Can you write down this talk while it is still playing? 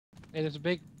Hey, there's a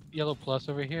big yellow plus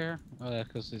over here.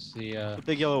 Because it's the. The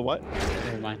big yellow what?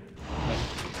 Never mind.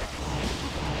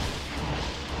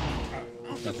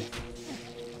 Nothing.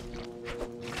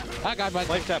 Ah, God, my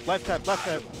Life tap, left tap, left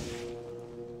tap.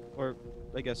 Or,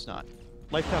 I guess not.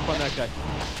 Life tap on that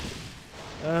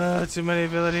guy. Too many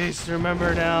abilities to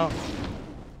remember now.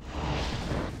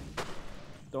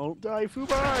 Don't die,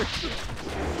 Fubar!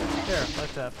 Here,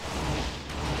 life tap.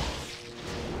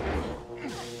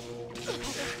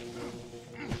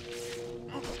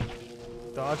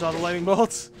 Dodge all the lightning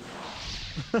bolts.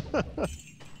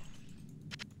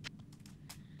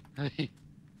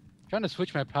 Trying to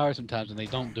switch my power sometimes and they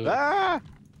don't do it. Ah!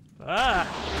 Ah!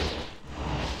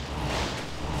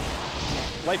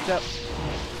 Life tap.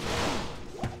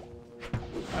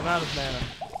 I'm out of mana.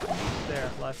 There,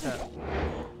 life tap.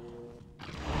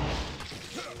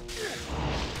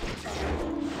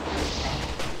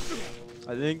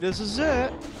 I think this is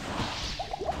it.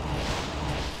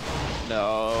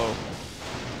 No.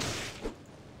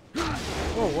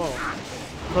 Whoa, whoa.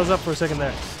 Close up for a second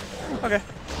there. Okay.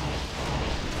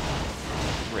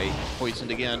 Great.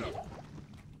 Poisoned again.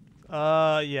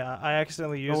 Yeah, I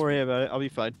accidentally used. Don't worry about it. I'll be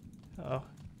fine. Oh.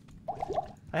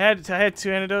 I had 2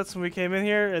 antidotes when we came in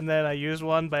here, and then I used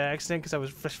one by accident because I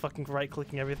was just fucking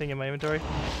right-clicking everything in my inventory.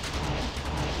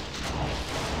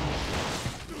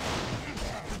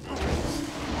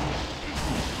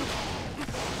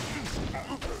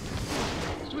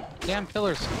 Damn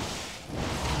pillars.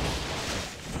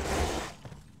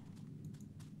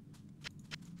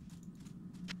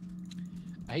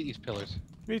 I hate these pillars.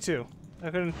 Me too. I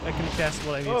couldn't cast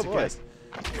what I need to boy. cast.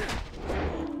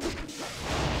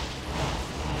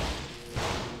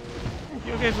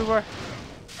 You okay, Fubar?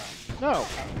 No.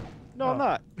 No, I'm Oh.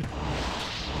 not.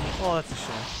 Well, that's a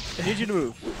shame. I need you to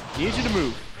move. Need you to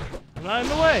move. I'm not in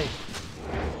the way.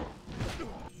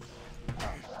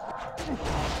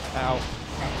 Ow.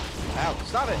 Ow.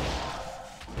 Stop it.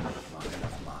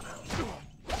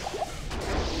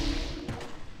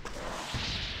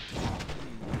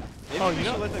 Maybe Oh, we you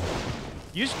should know- let the...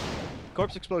 Use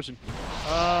corpse explosion.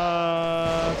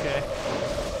 Okay.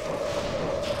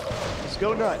 Let's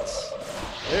go nuts.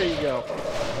 There you go.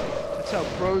 That's how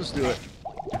pros do it.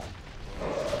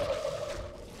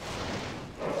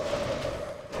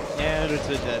 And it's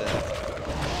a dead end.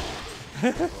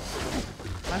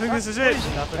 I think this is it.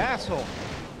 Poison, Nothing. asshole.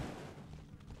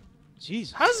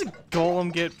 Jesus. How does a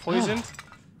golem get poisoned?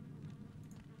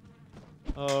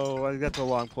 Oh, I got the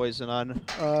long poison on.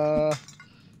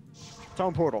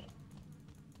 Town portal.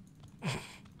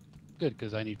 Good,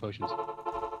 because I need potions.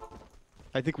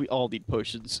 I think we all need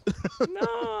potions.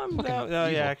 No, I'm Fucking no, yeah,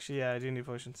 evil. actually, yeah, I do need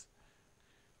potions.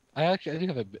 I do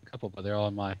have a couple, but they're all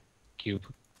in my cube.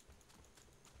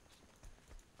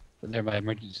 But they're my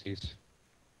emergencies.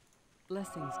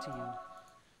 Blessings to you.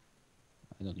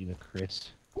 I don't need a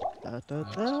Chris. Da, da,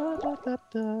 da, da, da,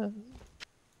 da.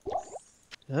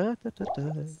 Da, da, da,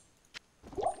 da.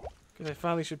 Because I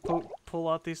finally should pull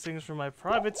out these things from my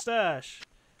private stash.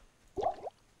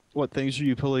 What things are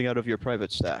you pulling out of your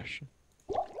private stash?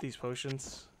 These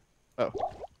potions. Oh.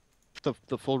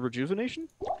 The full rejuvenation?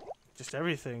 Just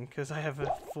everything, because I have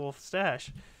a full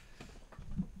stash.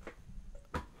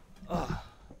 Ugh.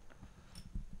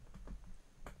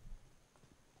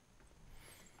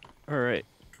 Alright.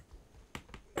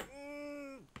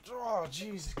 Oh,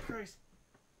 Jesus Christ.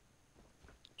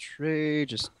 Trade,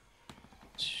 just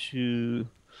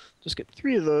get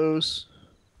 3 of those.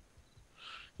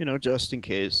 You know, just in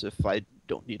case. If I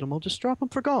don't need them, I'll just drop them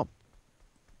for GaLm.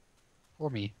 Or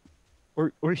me.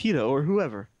 Or Hito, or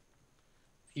whoever.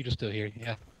 You're just still here,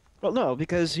 yeah. Well, no,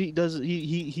 because he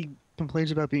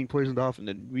complains about being poisoned often,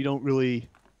 and we don't really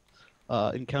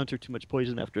encounter too much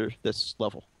poison after this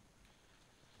level.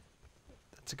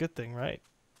 That's a good thing, right?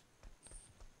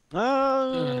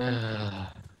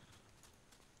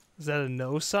 Is that a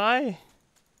no sigh?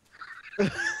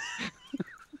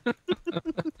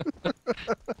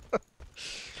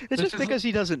 It's just is- because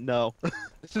he doesn't know.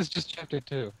 This is just chapter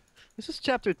 2. This is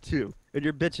chapter 2, and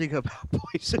you're bitching about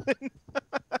poison.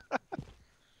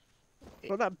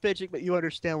 Well, not bitching, but you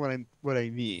understand what I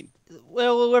mean.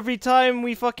 Well, every time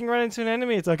we fucking run into an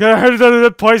enemy, it's like,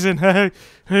 poison.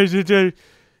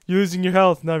 Using your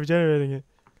health, not regenerating it.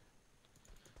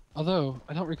 Although,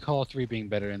 I don't recall 3 being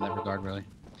better in that regard, really.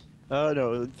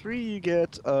 No, in 3 you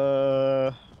get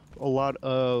a lot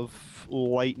of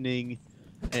lightning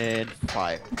and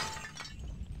fire.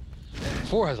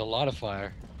 4 has a lot of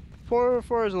fire.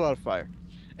 4 is a lot of fire.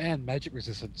 And magic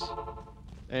resistance.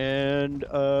 And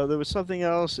there was something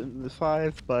else in the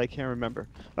 5, but I can't remember.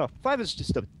 Oh, 5 is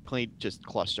just a plain just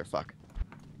clusterfuck.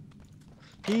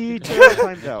 He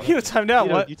timed out. You timed out.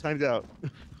 Hito, What? You timed out.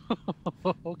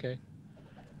 Okay.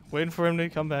 Waiting for him to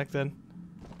come back then,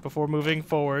 before moving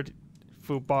forward.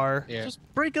 Food bar. Yeah. Just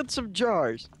break out some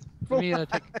jars. Let me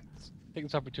take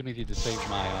this opportunity to save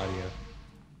my audio.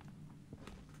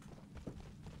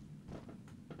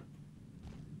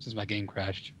 Since my game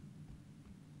crashed.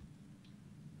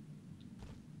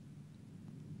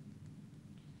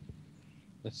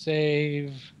 Let's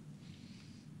save.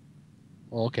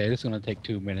 Well, okay, this is going to take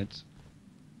 2 minutes.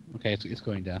 Okay, it's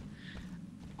going down.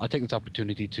 I'll take this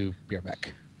opportunity to be right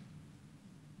back.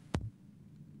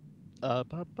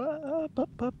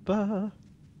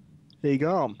 Hey,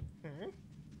 GaLm.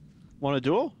 Want a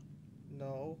duel?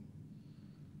 No.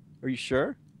 Are you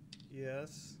sure?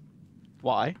 Yes.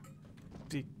 Why?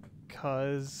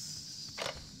 Because.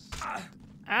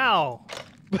 Ow!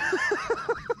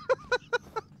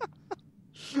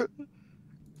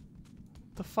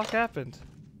 The fuck happened?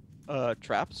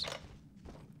 Traps.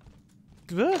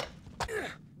 What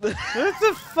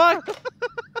the fuck?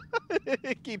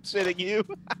 It keeps hitting you.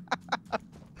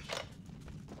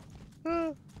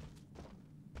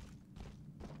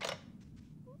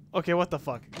 Okay, what the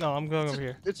fuck? No, I'm going over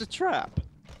here. It's a trap.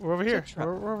 We're over it's a here. trap.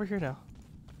 We're over here now.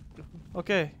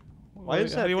 Okay. Why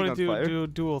is How that do you thing want on to fire? do a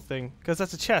duel thing? Because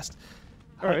that's a chest.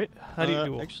 All right. How do you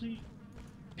duel? Actually,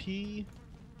 P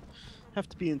have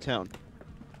to be in town.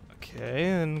 Okay,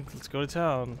 and let's go to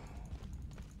town.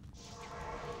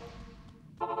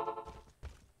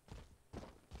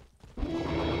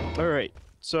 All right.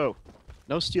 So,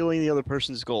 no stealing the other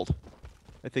person's gold.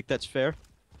 I think that's fair.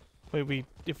 Wait,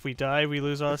 if we die, we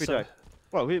lose our If we stuff. die.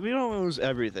 Well, we don't lose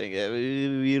everything.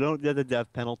 We don't get the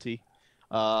death penalty.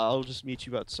 I'll just meet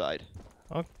you outside.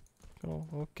 Oh,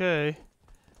 okay.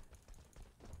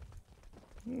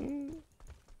 I'm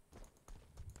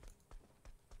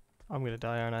gonna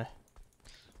die, aren't I?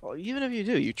 Well, even if you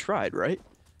do, you tried, right?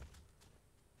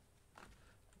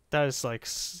 That is like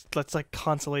that's like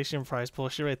consolation prize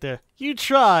bullshit right there. You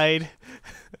tried.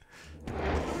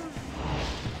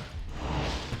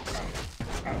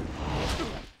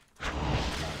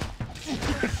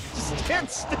 Stand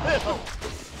still.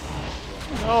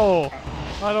 No,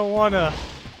 I don't wanna.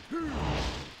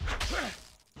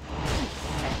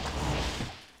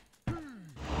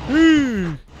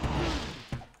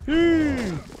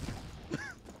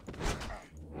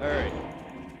 All right.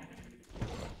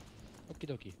 Okie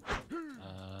dokie.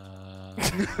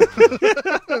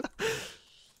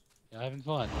 Yeah, having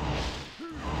fun.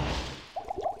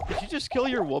 Did you just kill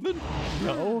your woman?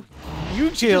 No, you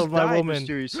She killed just my died woman.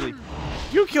 mysteriously.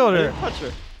 You killed I her. didn't touch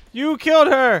her. You killed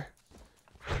her.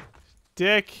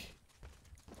 Dick,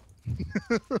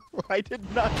 I did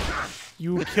not.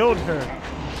 you killed her.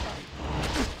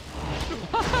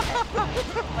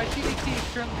 My TDT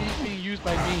is currently being used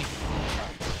by me.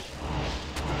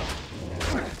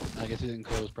 I guess it didn't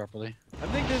close properly. I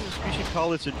think we should call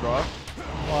this a draw.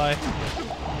 Why?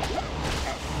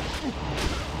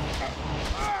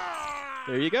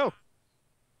 There you go.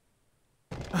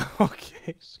 Okay.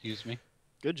 Excuse me.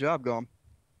 Good job, GaLm.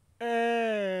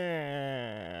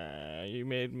 You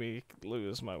made me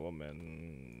lose my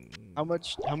woman. How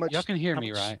much? How much? Y'all can hear how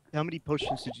me, much- right? How many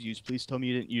potions did you use? Please tell me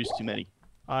you didn't use too many.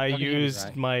 I Y'all can hear me, used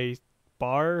right? my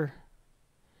bar.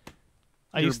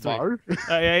 I Your used three. bar?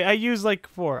 I used like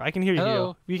 4. I can hear you, Hito.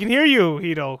 Hello? We can hear you,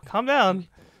 Hito. Calm down.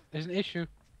 There's an issue.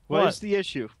 What What? is the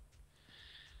issue?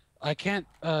 I can't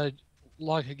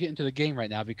get into the game right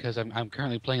now because I'm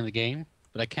currently playing the game,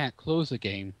 but I can't close the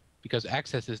game because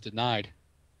access is denied.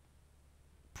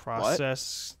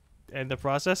 Process. End the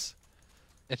process?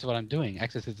 That's what I'm doing.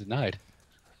 Access is denied.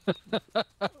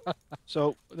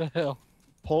 So What the hell?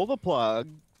 pull the plug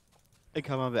and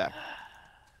come on back.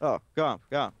 Oh, GaLm.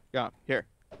 Here.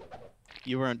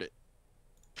 You earned it.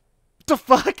 The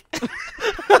fuck?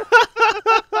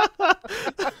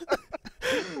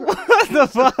 What the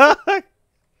fuck?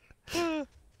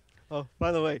 Oh,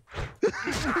 by the way.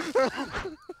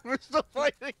 We're still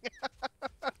fighting.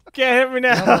 Can't hit me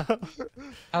now.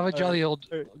 Have a jolly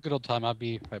Alright. good old time. I'll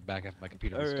be right back after my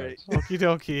computer Alright. restarts. Okie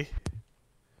dokie.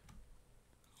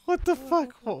 What the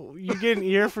fuck? Whoa, you get an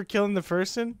ear for killing the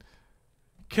person?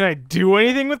 Can I do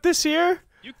anything with this ear?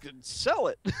 You can sell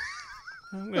it.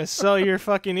 I'm gonna sell your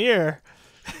fucking ear.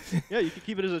 Yeah, you can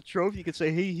keep it as a trophy. You can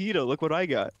say, "Hey, Hito, look what I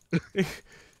got."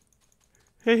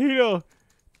 Hey, Hito,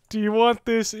 do you want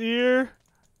this ear?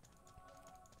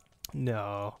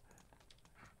 No.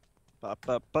 Ba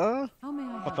ba ba How may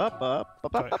I ba help ba you? ba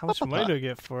ba ba. How much money do I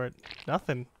get for it?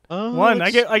 Nothing. Oh, One. I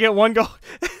it's- get 1 gold.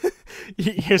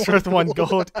 Ear's worth 1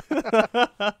 gold.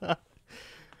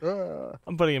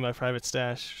 I'm putting it in my private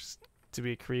stash to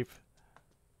be a creep.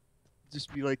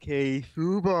 Just be like, hey,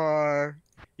 Fubar,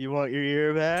 you want your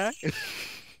ear back?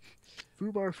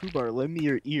 Fubar, lend me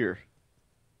your ear.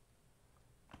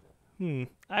 I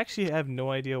actually have no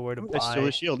idea where to Let's steal buy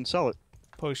a shield and sell it.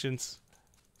 potions.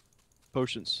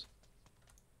 Potions.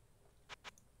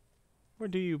 Where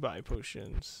do you buy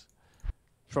potions?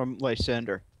 From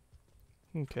Lysander.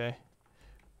 Okay.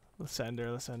 Lysander.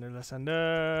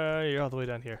 You're all the way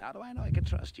down here. How do I know I can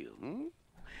trust you?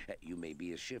 You may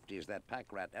be as shifty as that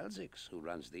pack rat Elzix who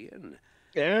runs the inn.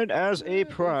 And as a If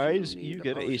you prize, need you the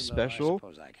get a potion, though, I special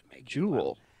suppose I can make you one.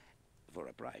 jewel. For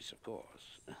a price, of course.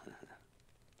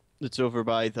 It's over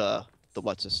by the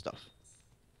what's this stuff.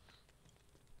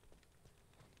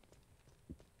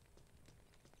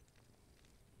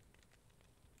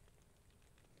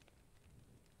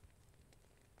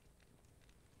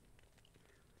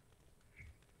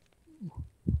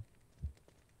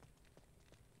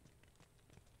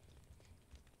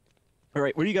 All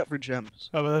right, what do you got for gems?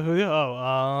 I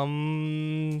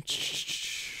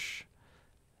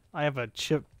have a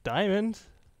chipped diamond.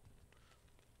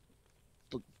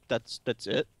 That's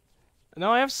it.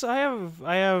 No, I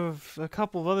have a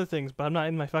couple of other things, but I'm not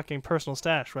in my fucking personal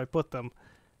stash where I put them.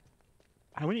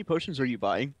 How many potions are you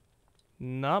buying?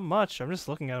 Not much. I'm just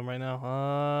looking at them right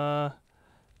now.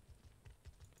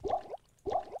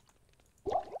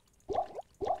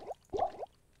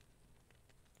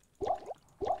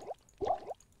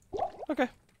 Okay.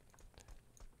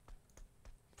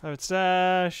 Private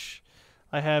stash.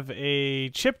 I have a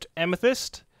chipped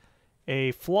amethyst,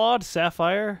 a flawed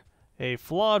sapphire, a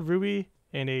flawed ruby,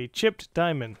 and a chipped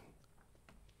diamond.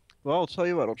 Well, I'll tell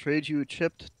you what. I'll trade you a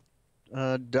chipped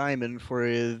diamond for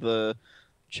the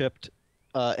chipped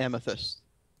amethyst.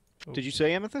 Ooh. Did you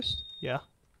say amethyst? Yeah.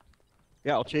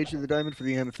 Yeah, I'll trade you the diamond for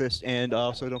the amethyst, and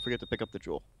also don't forget to pick up the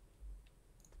jewel.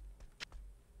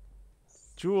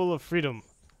 Jewel of freedom.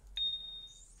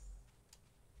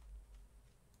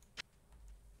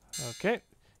 Okay.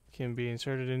 Can be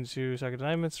inserted into socket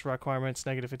diamonds. Requirements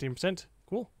negative 15%.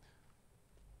 Cool.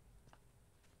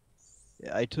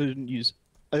 Yeah, I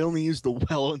only used the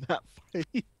well in that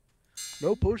fight.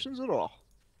 No potions at all.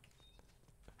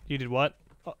 You did what?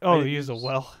 I Oh, you didn't used a use-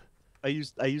 well. I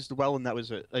used the well and that was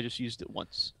it. I just used it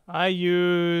once. I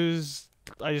just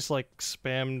like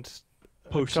spammed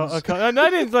Potions. no, I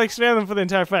didn't like spam them for the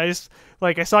entire fight. I just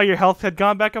like I saw your health had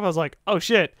gone back up. I was like, oh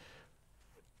shit.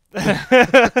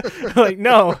 Like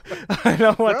no, I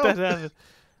don't want No. that to happen.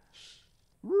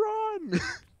 Run!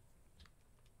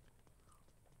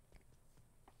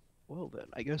 Well then,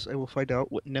 I guess I will find out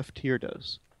what Neftir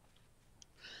does.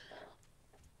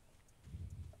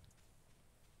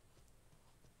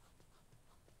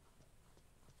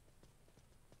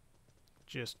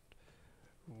 Just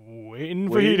waiting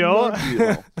for Waiting on Hito.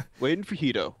 Hito. Waiting for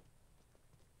Hito.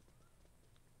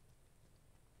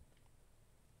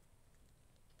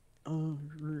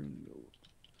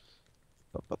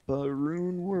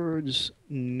 Rune words.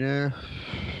 Nah.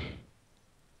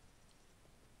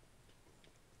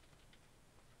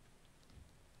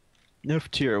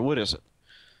 Neftir, what is it?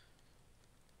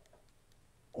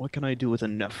 What can I do with a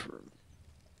Nef rune?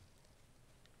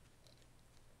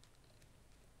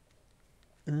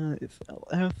 If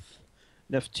LF.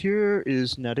 Neftir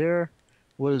is Nadir.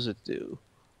 What does it do?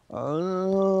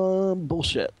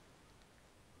 Bullshit.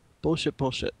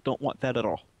 Bullshit. Don't want that at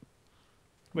all.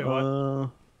 Wait, what?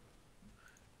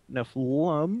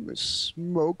 Lum is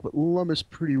smoke, but Lum is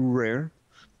pretty rare.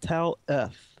 Tal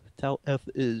F. Tal F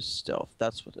is stealth.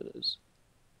 That's what it is.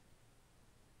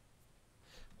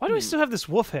 Why do I still have this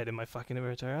wolf head in my fucking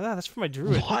inventory? Ah, that's for my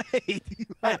druid. Why?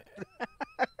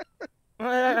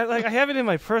 I have it in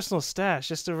my personal stash,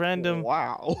 just a random,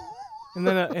 Wow. and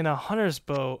then in a hunter's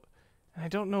boat. And I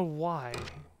don't know why.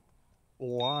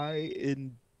 Why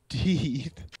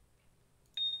indeed?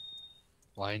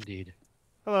 Why indeed?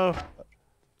 Hello.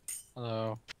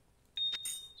 Hello.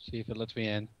 See if it lets me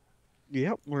in.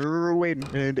 Yep, we're waiting.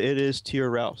 And it is tier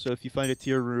row. So if you find a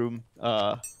tier room,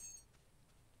 we'll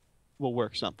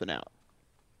work something out.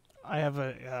 I have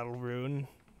a rune.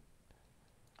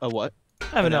 A what? I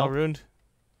have an An L L? rune.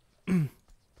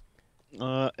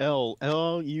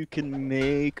 L, you can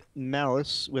make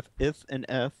malice with if and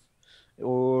F,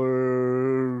 or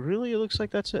really it looks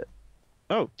like that's it.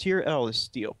 Oh, tier L is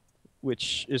steel,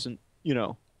 which isn't,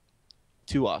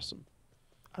 too awesome.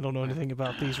 I don't know anything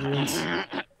about these runes.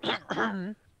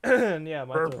 Yeah,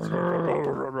 my throat's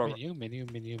going.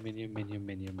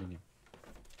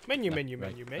 Menu.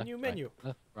 Menu.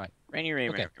 Right.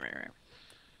 Okay.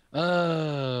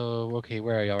 Okay,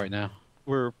 where are y'all right now?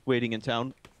 We're waiting in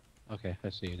town. Okay, I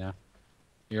see you now.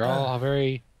 You're all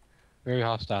very, very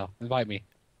hostile. Invite me.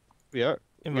 We are.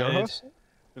 Your Invited. house?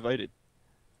 Invited.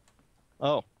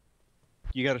 Oh.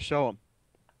 You gotta show him.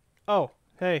 Oh,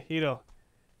 hey, Hito.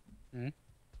 Hmm?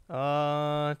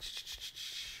 Let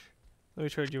me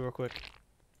trade you real quick.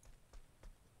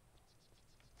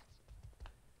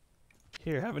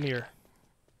 Here, have an ear.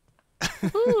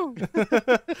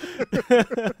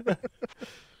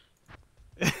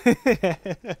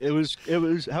 It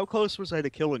was. How close was I to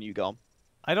killing you, GaLm?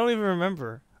 I don't even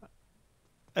remember.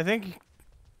 I think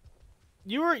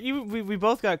we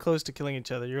both got close to killing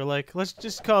each other. You were like, let's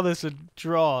just call this a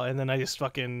draw, and then I just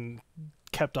fucking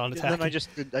kept on attacking. And then I just,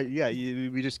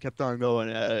 we just kept on going,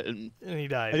 and and he I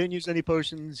died. didn't use any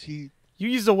potions. You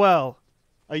used a well.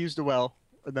 I used a well,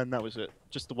 and then that was it,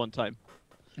 just the one time.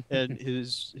 And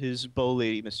his bow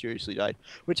lady mysteriously died,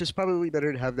 which is probably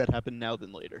better to have that happen now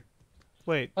than later.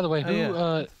 Wait. By the way, oh, yeah. who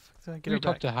Did I get who her you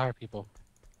talk back? to hire people?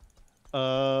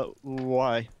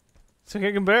 Why? So I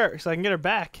can get her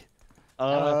back.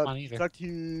 don't have fun either. Talk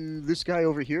to this guy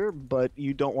over here, but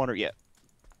you don't want her yet.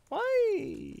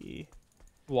 Why?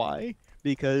 Why?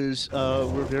 Because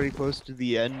we're very close to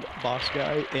the end boss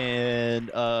guy,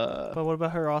 and But what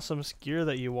about her awesome gear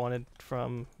that you wanted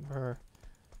from her?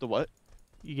 the what?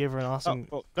 You gave her an awesome.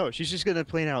 Oh, no, she's just gonna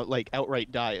plain out like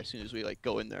outright die as soon as we like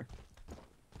go in there.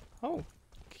 Oh.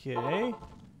 Okay.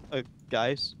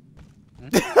 Guys.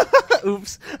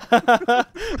 Oops. I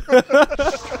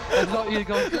thought you'd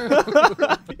go through.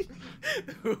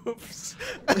 Oops.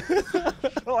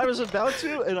 Oh, I was about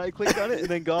to, and I clicked on it, and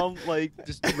then GaLm like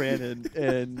just ran in,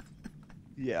 and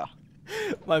yeah.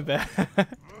 My bad.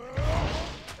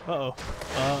 Uh-oh.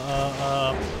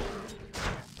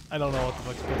 I don't know what the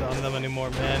fuck to put on them anymore,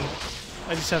 man.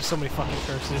 I just have so many fucking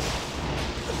curses.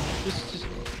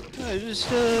 Just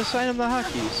sign him the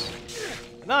hotkeys.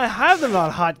 No, I have them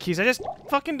on hotkeys. I just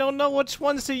fucking don't know which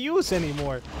ones to use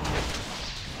anymore.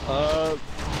 Well,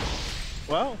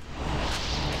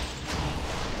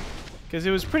 Because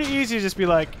it was pretty easy to just be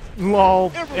like,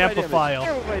 lol, amplify.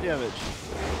 Amplify damage.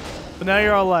 But now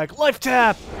you're all like, life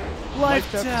tap! Life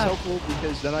Life tap is tap! helpful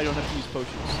because then I don't have to use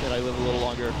potions, and I live a little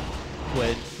longer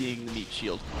when being the meat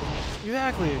shield.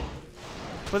 Exactly.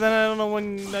 But then I don't know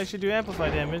when I should do amplify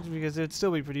damage because it'd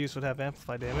still be pretty useful to have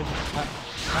amplify damage.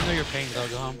 I know your pain though,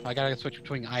 GaLm. I gotta switch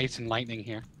between ice and lightning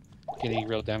here. Getting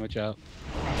real damage out.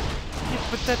 Yeah,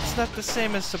 but that's not the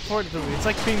same as support ability. It's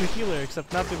like being the healer,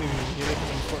 except not being the healer because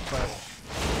I'm a support class.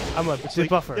 I'm a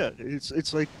debuffer. Yeah,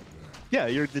 it's like, yeah,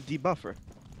 you're the debuffer.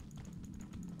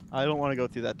 I don't want to go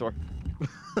through that door.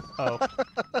 Oh.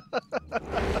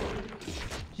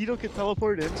 Hito can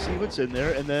teleport in, see what's in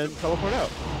there, and then teleport out.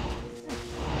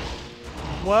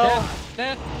 Well,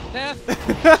 Death!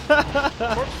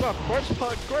 Corpse buff, corpse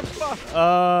buff, corpse buff.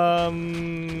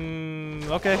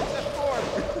 okay.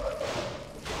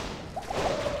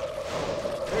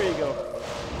 There you go.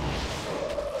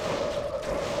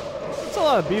 That's a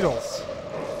lot of beetles.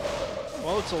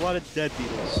 Well, it's a lot of dead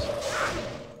beetles.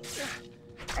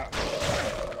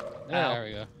 There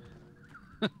we go.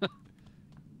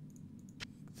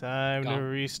 Time to Gone.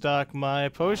 restock my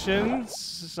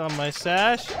potions on my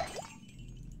stash.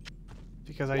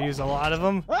 Because I use a lot of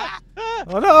them.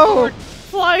 Oh no!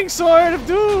 Flying sword of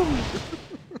doom!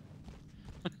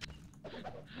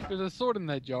 There's a sword in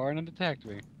that jar and it attacked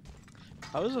me.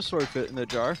 How does a sword fit in the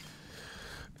jar?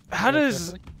 How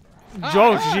does... Ah!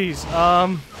 Oh, jeez.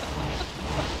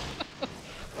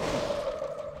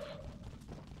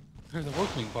 There's a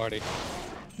welcoming party.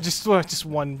 Just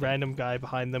one random guy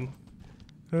behind them.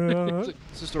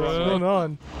 It's just a wrong What's going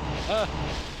on?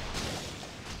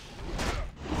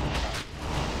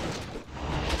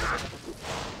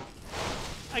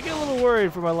 I get a little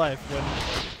worried for my life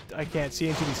when I can't see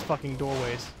into these fucking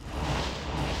doorways.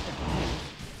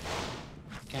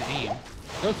 Can't aim.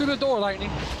 Go through the door, lightning.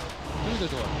 Through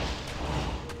the door.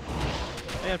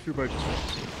 I have two barges.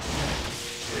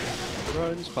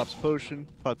 Runs, pops a potion,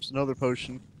 pops another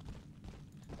potion.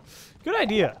 Good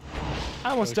idea.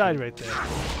 I almost died right there.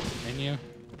 Menu.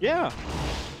 Yeah.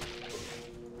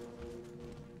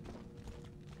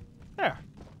 There.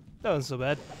 That wasn't so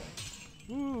bad.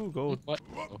 Ooh, gold. What?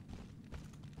 Oh.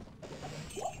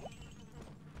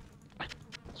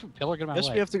 This pillar get in my Guess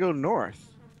way. we have to go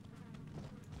north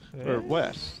or Yeah.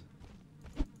 west.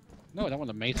 No, I don't want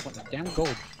the mace. I want the damn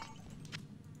gold.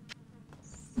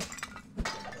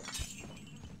 Let's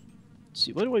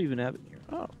see, what do I even have in here?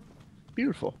 Oh,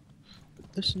 beautiful.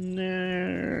 Put this in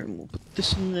there. We'll put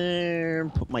this in there.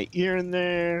 Put my ear in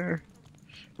there.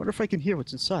 Wonder if I can hear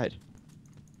what's inside.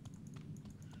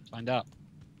 Find out.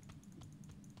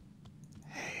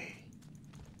 Hey.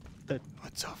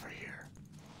 What's over here?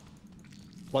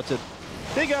 What's it?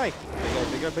 Big guy. Big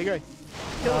guy. Big guy. Big guy.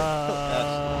 kill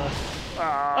it.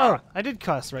 Oh, I did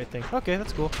cost the right thing. Okay,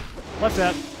 that's cool. What's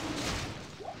that?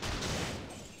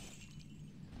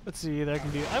 Let's see what I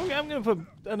can do. I'm gonna put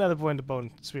another point into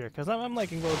bone spear because I'm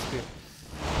liking bone spear.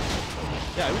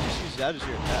 Yeah, I would just use that as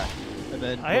your attack, and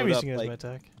then I am load up, using it as like, my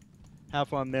attack.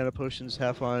 half on mana potions,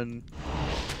 half on.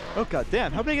 Oh god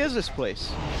damn! How big is this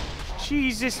place?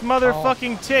 Jesus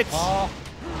motherfucking tits! Oh,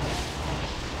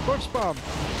 Corpse bomb.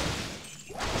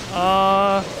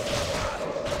 I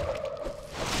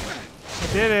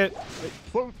did it.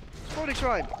 Wait, floating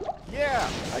shrine. Yeah.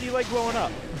 How do you like blowing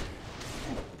up?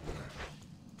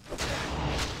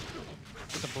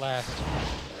 it's a blast.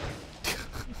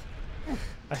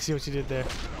 I see what you did there.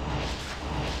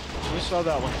 We saw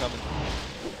that one coming.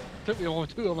 Took me a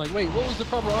moment too. I'm like, wait, what was the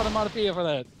proper onomatopoeia for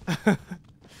that?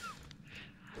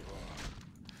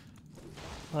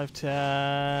 Life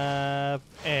tap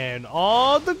and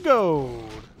all the gold.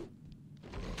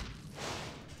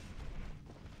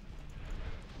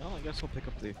 Well, I guess I'll pick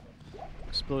up the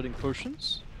exploding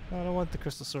potions. I don't want the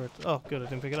crystal sword. Oh, good, I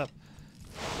didn't pick it up.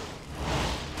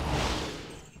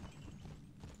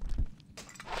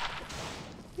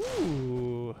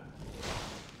 Ooh.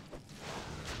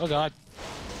 Oh god.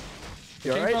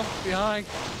 You Came alright? from behind.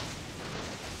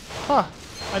 Huh.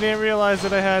 I didn't realize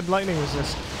that I had lightning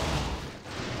resist.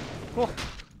 Cool.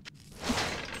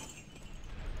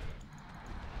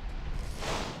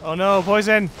 Oh no,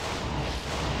 poison!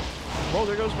 Well,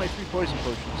 there goes my 3 poison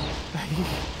potions.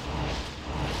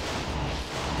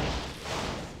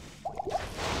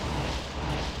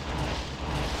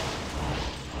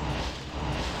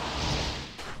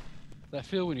 That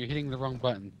feel when you're hitting the wrong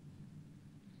button.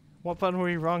 What button were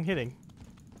you wrong hitting?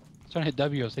 I was trying to hit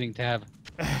W, I was hitting tab.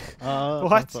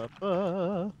 What?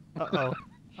 Uh-oh. Uh-oh.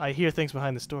 I hear things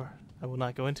behind this door. I will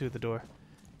not go into the door.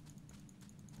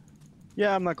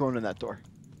 Yeah, I'm not going in that door.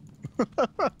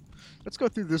 Let's go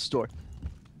through this door.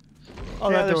 Oh,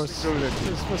 Yeah, that door there's was, things over there.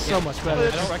 this was so much better.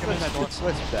 I don't recommend that door. It's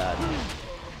less bad.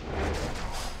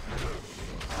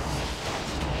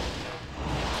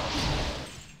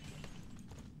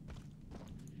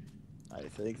 I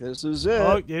think this is it.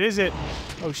 Oh, it is it.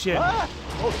 Oh shit. Ah!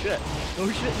 Oh shit. Oh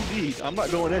shit indeed. I'm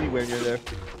not going anywhere near there.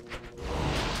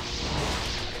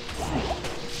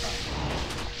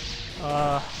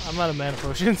 I'm out of mana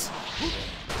potions.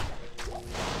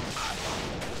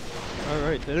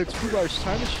 Alright, then it's Fubar's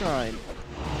time to shine.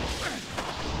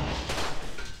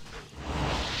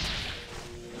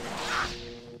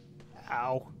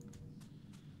 Ow.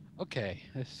 Okay,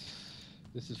 this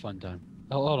is fun time.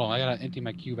 Oh, hold on, I gotta empty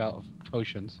my cube out of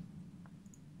potions.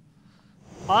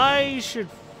 I should...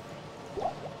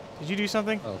 Did you do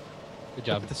something? Oh, good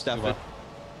job. Put the stuff Fubar. in.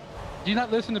 Do you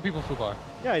not listen to people, Fubar?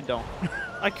 Yeah, I don't.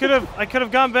 I could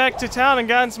have gone back to town and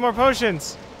gotten some more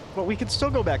potions. But we can still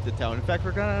go back to town. In fact,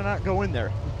 we're gonna not go in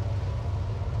there.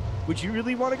 Would you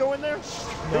really want to go in there?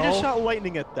 They No. just shot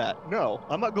lightning at that. No,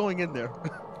 I'm not going in there.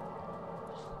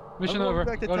 Mission I'm going over.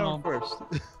 back to Going town home. first.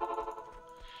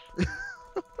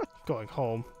 Going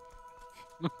home.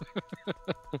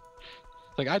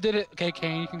 It's like, I did it. Okay,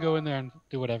 Kane, you can go in there and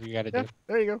do whatever you gotta Yeah, do.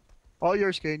 there you go. All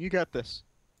yours, Kane. You got this.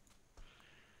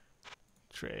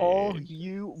 Trade. All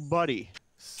you, buddy.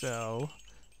 So,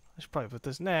 I should probably put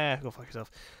this... Nah, go fuck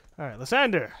yourself. Alright,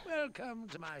 Lysander. Welcome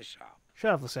to my shop.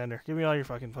 Shut up, Lysander. Give me all your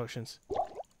fucking potions.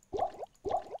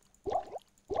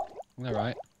 Isn't that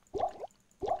right?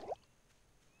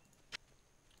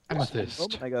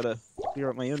 Amethyst. I gotta clear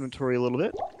up my inventory a little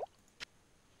bit.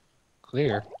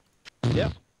 Clear.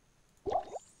 Yep.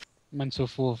 Mine's so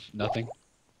full of nothing.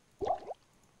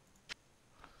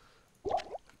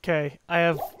 Okay, I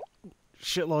have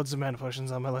shitloads of mana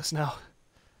potions on my list now.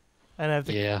 And I have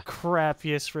the Yeah.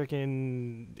 crappiest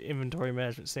freaking inventory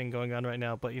management thing going on right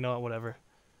now, but you know what, whatever.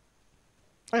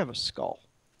 I have a skull.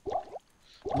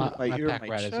 My Right here in pack my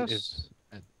rat chest. is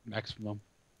at maximum.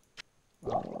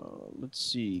 Let's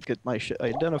see, get my shit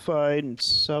identified and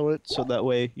sell it so that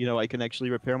way, you know, I can actually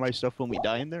repair my stuff when we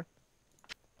die in there.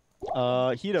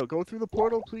 Hito, go through the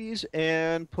portal, please,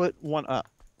 and put one up.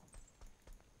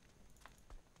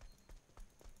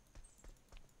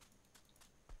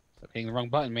 Stop hitting the wrong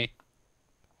button, me.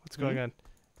 What's going on?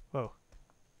 Whoa.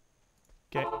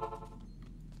 Okay.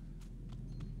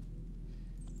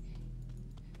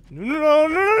 No, no, no, no,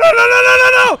 no, no,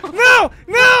 no, no, no,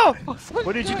 no, no!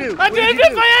 What did you do? I What did you it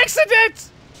do? by accident!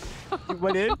 You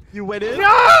went in? You went in?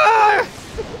 Ah!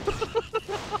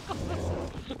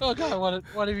 Oh god,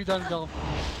 what have you done, GaLm?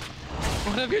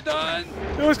 What have you done?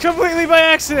 It was completely by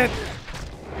accident!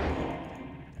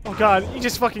 Oh god, you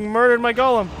just fucking murdered my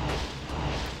golem.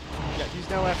 Yeah, he's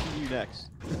now after you next.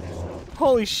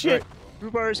 Holy shit.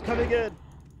 Rhubarb is coming in.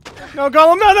 No,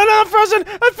 GaLm, no, no, no, I'm frozen!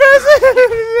 I'm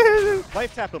frozen!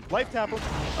 Life tap him. Life tap him.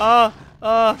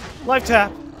 Life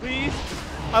tap. Please.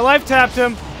 I life tapped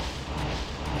him.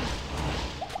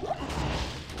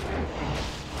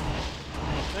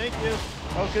 Thank you.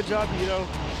 Oh, good job, Hito.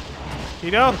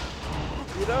 Hito?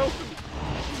 Hito.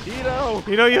 Hito.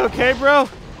 Hito, you okay, bro?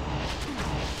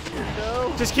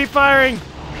 Hito. Just keep firing.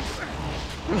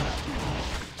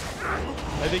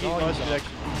 I think he lost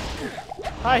connection.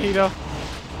 Hi, Hito.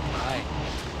 Hi.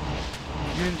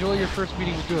 You enjoy your first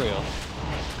meeting with Duriel?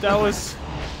 That was...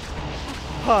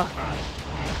 Huh.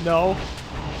 No.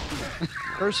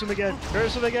 Curse him again.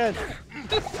 Curse him again.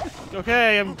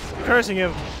 Okay, I'm cursing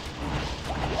him.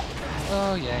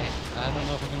 Oh, yay. I don't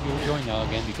know if I'm going to be able to join y'all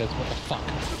again because what the fuck?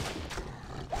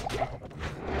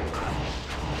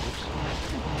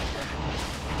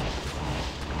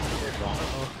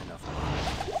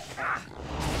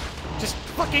 Just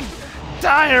fucking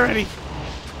die already.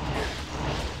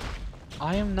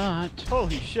 I am not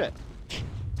Holy shit.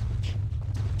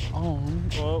 on.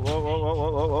 Whoa, whoa, whoa, whoa,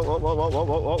 whoa, whoa, whoa, whoa, whoa, whoa,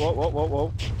 whoa, whoa, whoa, whoa,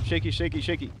 whoa. Shaky, shaky,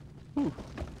 shaky.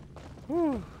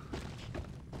 Whew.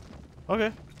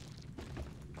 Okay.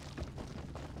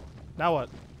 Now what?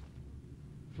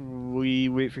 We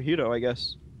wait for Hito, I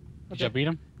guess. Did you beat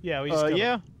him? Yeah, we just killed him.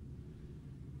 Yeah.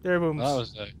 There, booms. That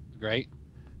was great.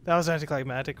 That was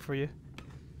anticlimactic for you.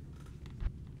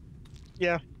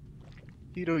 Yeah.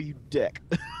 Hito, you dick.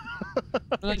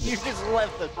 Like, You just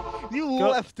left us. You Go-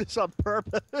 left us on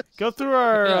purpose. Go through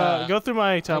our, Yeah. go through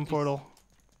my town Like you portal.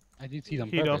 I did see them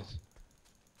on Hito. purpose.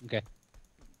 Okay.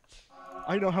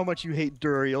 I know how much you hate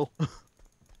Duriel.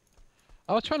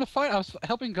 I was trying to fight. I was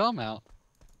helping GaLm out.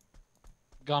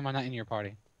 GaLm, I'm not in your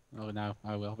party. Oh, no.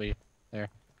 I will be there.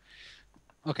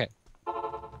 Okay.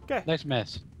 Okay. Nice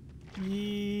mess.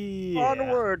 Yeah.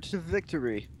 Onward to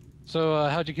victory. So,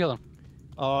 how'd you kill him?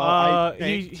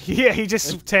 He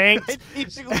just tanked.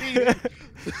 Basically,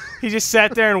 He just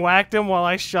sat there and whacked him while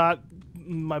I shot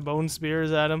my bone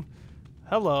spears at him.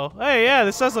 Hello. Hey, yeah,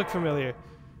 this does look familiar.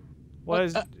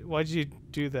 Why'd you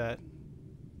do that?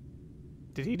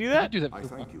 Did he do I that? do that. I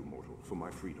thank you, mortal, for my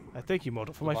freedom. I thank you,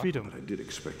 Moto, for my But freedom. I did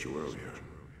expect you earlier.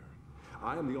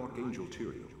 I am the Archangel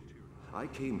Tyrael. I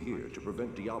came here to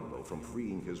prevent Diablo from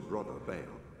freeing his brother Baal.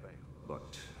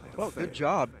 But I have well, failed. good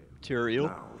job, Tyrael.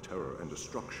 Now terror and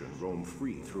destruction roam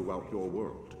free throughout your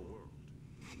world.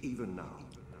 Even now,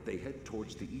 they head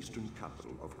towards the eastern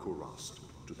capital of Kurast,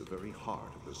 to the very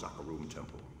heart of the Zakarum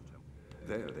Temple.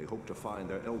 There they hope to find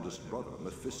their eldest brother,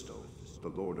 Mephisto, the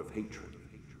Lord of Hatred,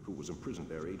 who was imprisoned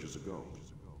there ages ago.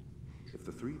 If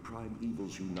the three prime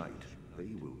evils unite, they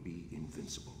will be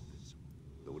invincible.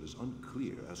 Though it is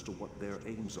unclear as to what their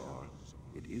aims are,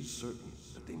 it is certain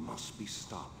that they must be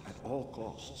stopped at all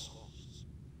costs.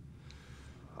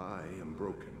 I am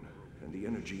broken, and the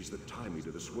energies that tie me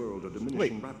to this world are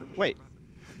diminishing rapidly. Wait.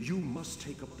 You must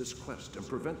take up this quest and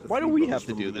prevent the Why do three we brothers have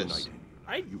to from do this? reuniting.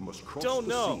 I You must cross don't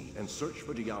the know. sea and search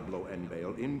for Diablo and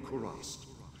Baal in Kurast.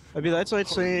 I mean, that's like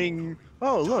saying,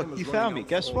 oh, look, Time is you running found me. out for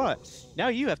Guess all what? of us. Now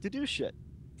you have to do shit.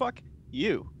 Fuck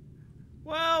you.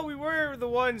 Well, we were the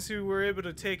ones who were able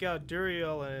to take out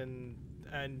Duriel and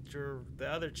the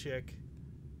other chick.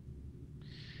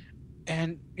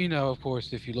 And, you know, of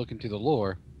course, if you look into the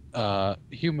lore,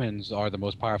 humans are the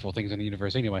most powerful things in the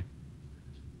universe anyway.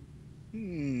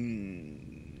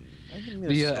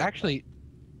 Actually,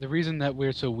 the reason that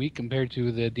we're so weak compared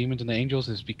to the demons and the angels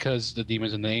is because the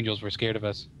demons and the angels were scared of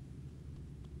us.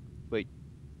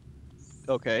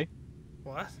 Okay.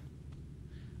 What?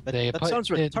 That sounds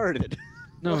retarded.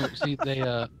 No, see,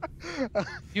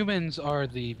 humans are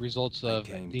the results of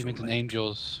came too demons and late.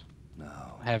 angels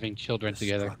Now, having children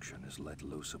together. destruction is let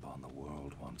loose upon the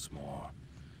world once more.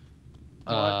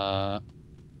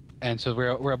 And so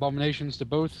we're abominations to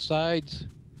both sides,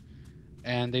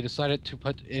 and they decided to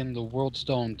put in the world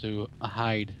stone to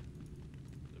hide,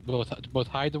 both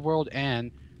hide the world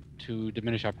and to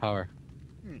diminish our power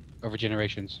over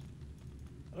generations.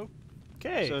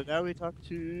 Okay. So now we talk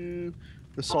to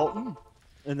the Sultan,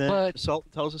 and then But- the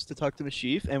Sultan tells us to talk to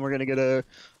Mashif, and we're gonna get a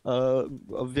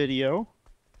video,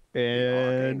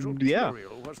 and yeah.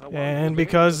 And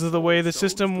because of the way the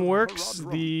system works,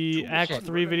 the Act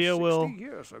 3 video will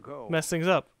mess things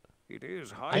up. It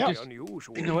is I highly just-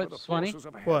 unusual you know for what's the funny? forces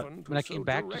of What? heaven to When I so came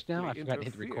back just now, I directly forgot to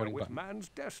hit the interfere recording with button. man's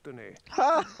destiny.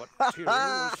 But Tyrael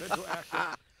was said to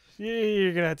act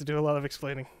You're gonna have to do a lot of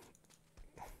explaining.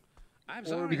 I'm Or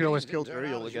sorry we could always things kill didn't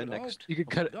turn Duriel out as again you'd next. hoped. You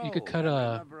could cut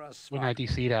Remember us, when I Spartan.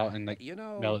 DC'd out and like You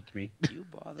know, mail it to me. you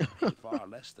bother me far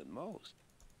less than most.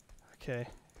 Okay.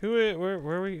 Where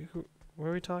are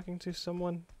we talking to?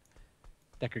 Someone?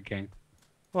 Deckard King.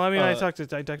 Well, I mean, I Uh, talked to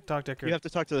Eckert. You have to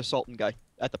talk to the Sultan guy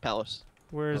at the palace.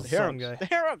 Where's the the Sultan harems. guy?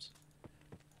 The harems.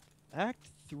 Act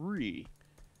 3.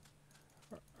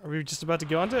 Are we just about to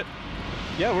go into it?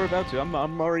 Yeah, we're about to. I'm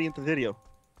already in the video.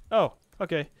 Oh,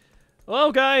 okay.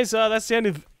 Well, guys, that's the end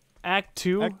of Act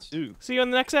 2. Act 2. See you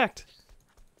in the next act.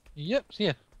 Yep. See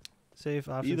ya. Save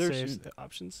options. Either Save soon.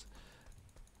 options.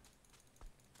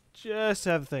 Just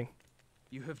have the thing.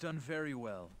 You have done very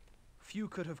well. Few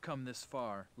could have come this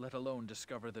far, let alone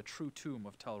discover the true tomb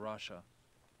of Tal Rasha.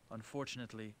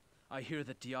 Unfortunately, I hear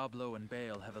that Diablo and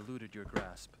Baal have eluded your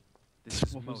grasp. This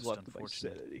is What was most left of my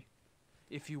unfortunate. sanity.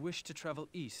 If you wish to travel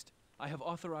east, I have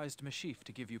authorized Max Schaefer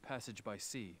to give you passage by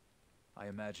sea. I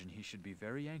imagine he should be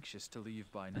very anxious to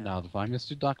leave by And now. now to find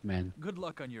Mr. Duckman. Good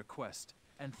luck on your quest,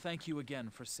 and thank you again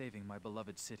for saving my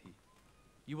beloved city.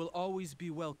 You will always be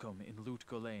welcome in Lut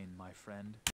Gholein, my friend.